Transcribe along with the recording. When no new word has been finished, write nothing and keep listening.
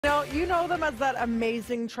know them as that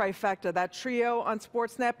amazing trifecta, that trio on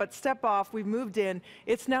Sportsnet, but step off, we've moved in.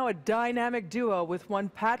 It's now a dynamic duo with one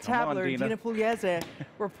Pat Tabler and Dina Pugliese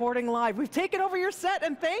reporting live. We've taken over your set,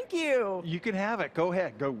 and thank you. You can have it. Go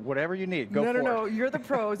ahead. Go whatever you need. Go No. You're the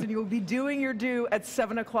pros, and you'll be doing your due at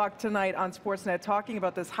 7 o'clock tonight on Sportsnet, talking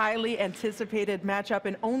about this highly anticipated matchup,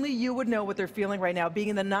 and only you would know what they're feeling right now, being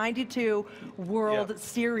in the 92 World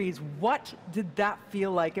Series. What did that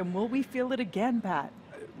feel like, and will we feel it again, Pat?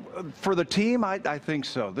 For the team, I think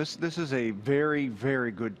so. This is a very,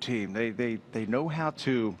 very good team. They know how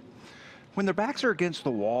to, when their backs are against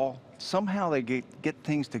the wall, somehow they get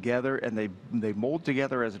things together and they mold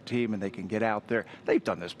together as a team and they can get out there. They've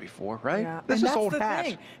done this before, right? Yeah. This is old hat.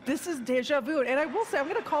 Thing. This is deja vu. And I will say, I'm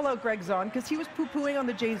going to call out Greg Zahn because he was poo-pooing on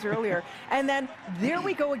the Jays earlier. And then there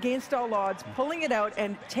we go against all odds, pulling it out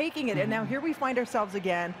and taking it. And now here we find ourselves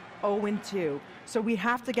again, 0-2. So we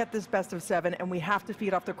have to get this best of 7, and we have to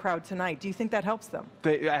feed off the crowd tonight. Do you think that helps them?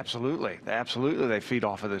 Absolutely. They feed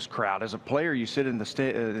off of this crowd. As a player, you sit on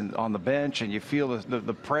the bench and you feel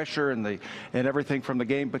the pressure and everything from the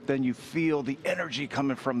game, but then you feel the energy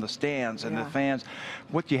coming from the stands and the fans.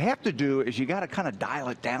 What you have to do is you got to kind of dial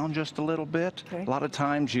it down just a little bit. Okay. A lot of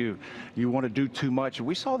times you want to do too much.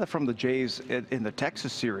 We saw that from the Jays in the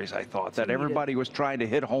Texas series, I thought, that everybody was trying to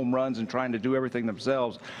hit home runs and trying to do everything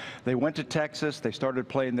themselves. They went to Texas. They started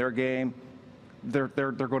playing their game. They're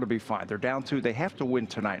going to be fine. They're down 2. They have to win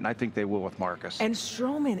tonight, and I think they will with Marcus. And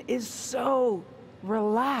Stroman is so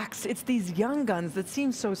relaxed. It's these young guns that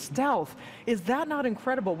seem so stealth. Is that not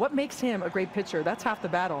incredible? What makes him a great pitcher? That's half the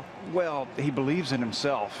battle. Well, he believes in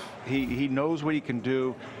himself. He knows what he can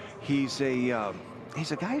do. He's a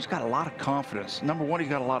guy who's got a lot of confidence. Number one, he's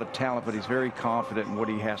got a lot of talent, but he's very confident in what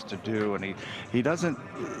he has to do, and he doesn't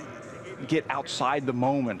get outside the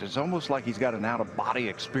moment. It's almost like he's got an out-of-body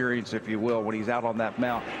experience, if you will, when he's out on that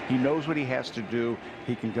mound. He knows what he has to do.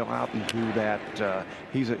 He can go out and do that.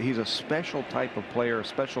 He's a special type of player, a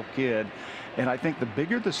special kid, and I think the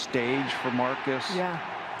bigger the stage for Marcus,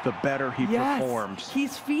 the better he performs.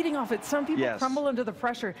 He's feeding off it. Some people crumble under the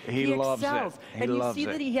pressure. He loves excels. It. And you see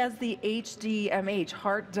that he has the HDMH.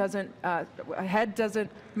 Head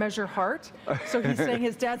doesn't measure heart. So he's saying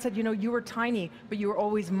his dad said, you were tiny, but you were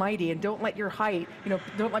always mighty, and don't let your height,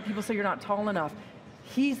 don't let people say you're not tall enough.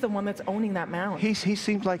 He's the one that's owning that mound. He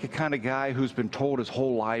seems like a kind of guy who's been told his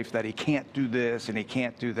whole life that he can't do this and he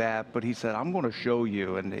can't do that, but he said, I'm going to show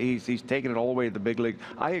you, and he's taking it all the way to the big league.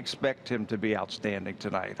 I expect him to be outstanding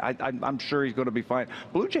tonight. I'm sure he's going to be fine.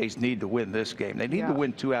 Blue Jays need to win this game. They need to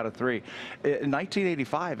win 2 out of 3. In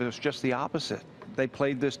 1985, it was just the opposite. They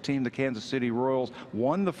played this team, the Kansas City Royals,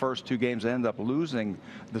 won the first 2 games, ended up losing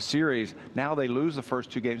the series. Now they lose the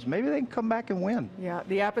first 2 games. Maybe they can come back and win. Yeah,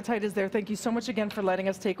 the appetite is there. Thank you so much again for letting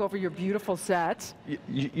us take over your beautiful set.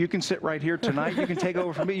 You can sit right here tonight. You can take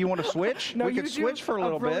over for me. You want to switch? No, we can switch for a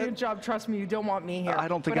little bit. Brilliant job. Trust me, you don't want me here. I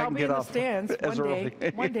don't think I can get off. But I'll be in the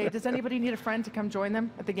stands one day. Does anybody need a friend to come join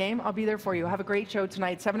them at the game? I'll be there for you. Have a great show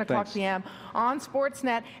tonight, 7 o'clock p.m. on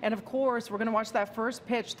Sportsnet. And of course, we're going to watch that first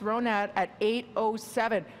pitch thrown out at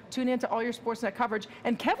 8:07. Tune in to all your Sportsnet coverage.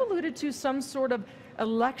 And Kev alluded to some sort of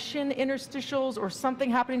election interstitials or something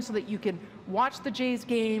happening so that you can watch the Jays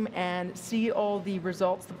game and see all the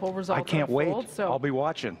results, the poll results. I can't wait. So I'll be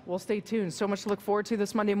watching. We'll stay tuned. So much to look forward to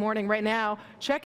this Monday morning. Right now, check